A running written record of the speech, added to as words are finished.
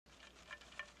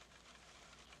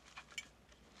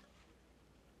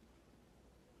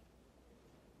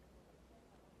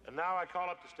And now I call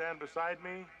up to stand beside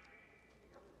me,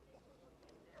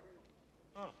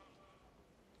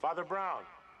 Father Brown.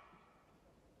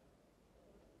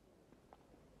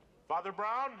 Father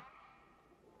Brown?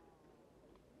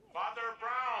 Father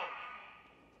Brown!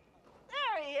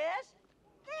 There he is.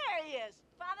 There he is.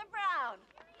 Father Brown.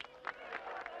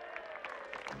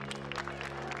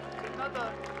 It's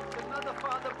another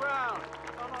Father Brown.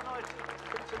 No,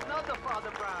 it's another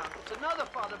Father Brown. It's another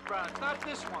Father Brown. It's not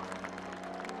this one.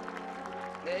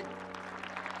 Ned?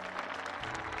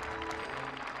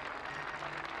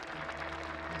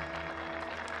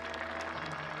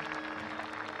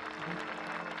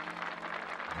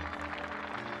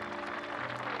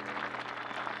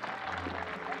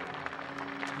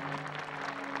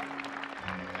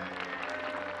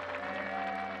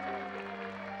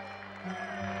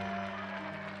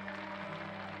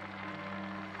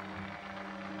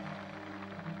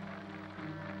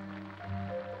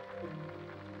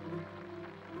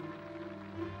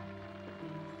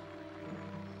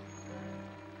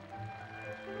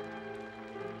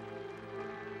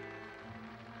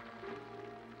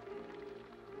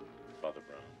 Father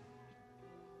Brown.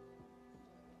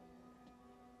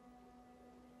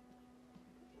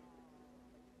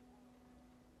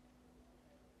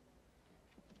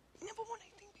 You never won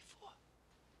anything before.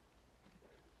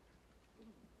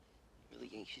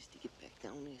 Really anxious to get back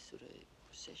down there so the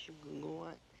procession can go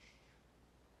on.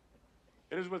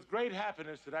 It is with great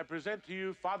happiness that I present to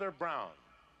you Father Brown,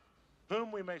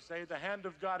 whom we may say the hand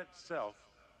of God itself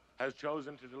has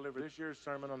chosen to deliver this year's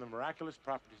sermon on the miraculous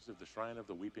properties of the Shrine of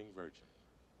the Weeping Virgin.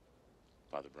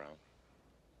 Father Brown.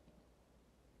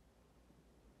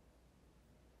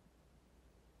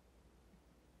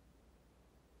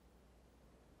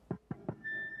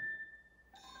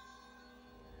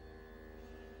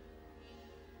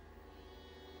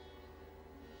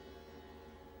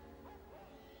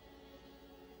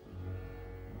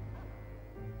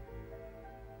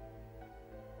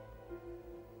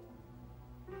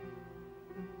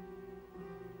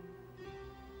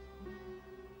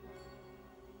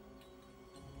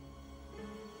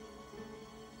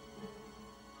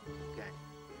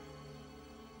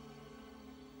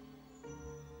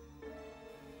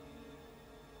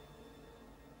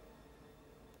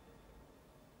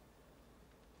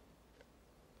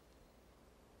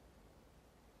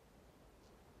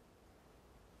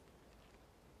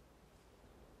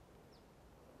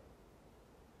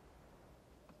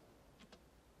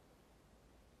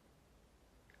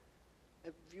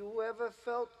 Have you ever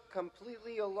felt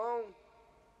completely alone?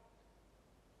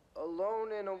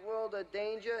 Alone in a world of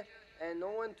danger and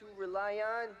no one to rely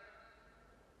on?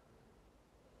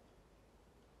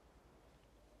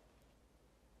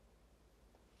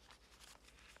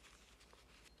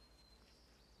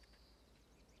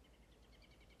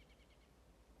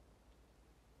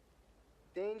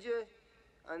 Danger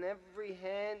on every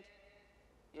hand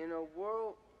in a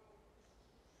world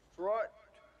fraught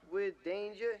with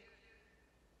danger.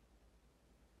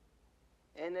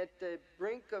 And at the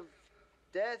brink of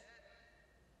death,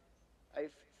 I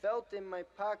felt in my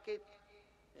pocket,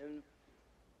 and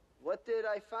what did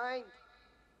I find?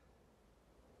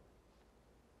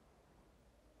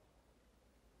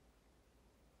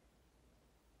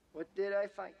 What did I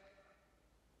find?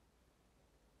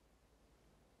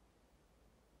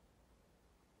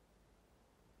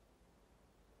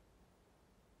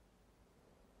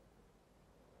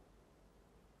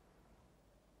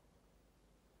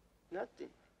 Nothing.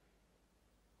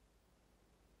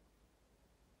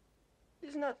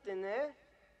 There's nothing there.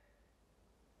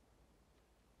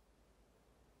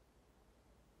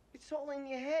 It's all in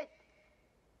your head.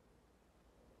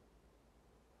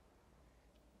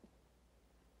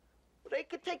 They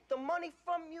could take the money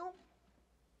from you.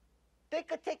 They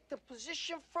could take the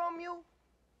position from you.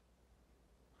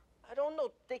 I don't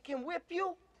know. They can whip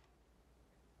you.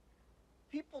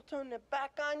 People turn their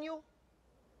back on you.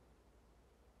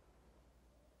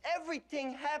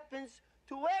 Everything happens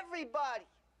to everybody.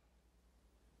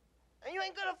 And you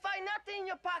ain't gonna find nothing in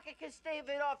your pocket can stave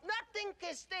it off. Nothing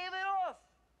can stave it off.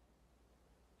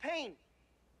 Pain.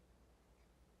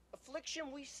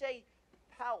 Affliction, we say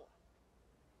power.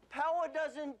 Power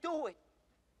doesn't do it.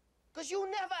 Because you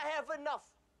never have enough.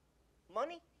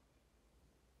 Money?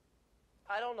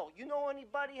 I don't know. You know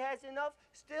anybody has enough?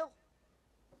 Still,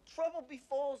 trouble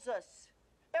befalls us.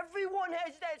 Everyone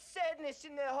has that sadness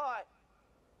in their heart.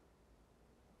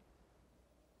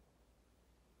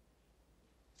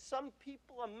 Some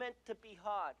people are meant to be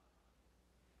hard.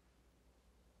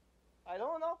 I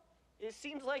don't know. It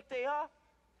seems like they are.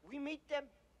 We meet them.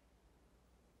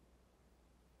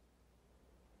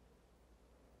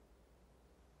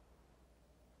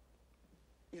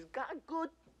 Is God good?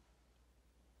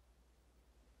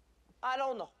 I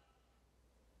don't know.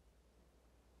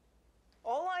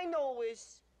 All I know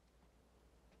is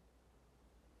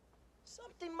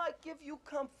something might give you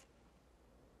comfort.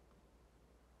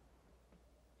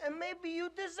 And maybe you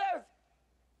deserve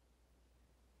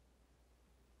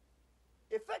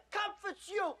it. If it comforts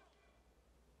you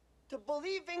to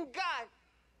believe in God,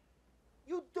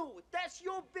 you do it. That's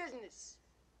your business.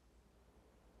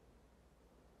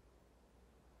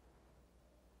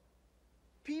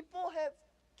 People have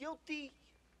guilty,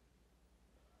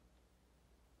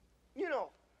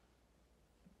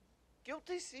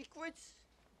 guilty secrets.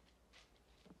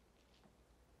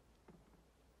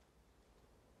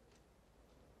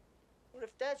 What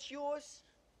if that's yours?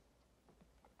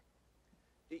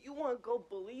 Do you want to go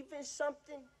believe in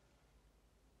something?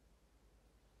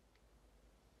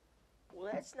 Well,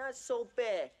 that's not so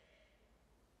bad.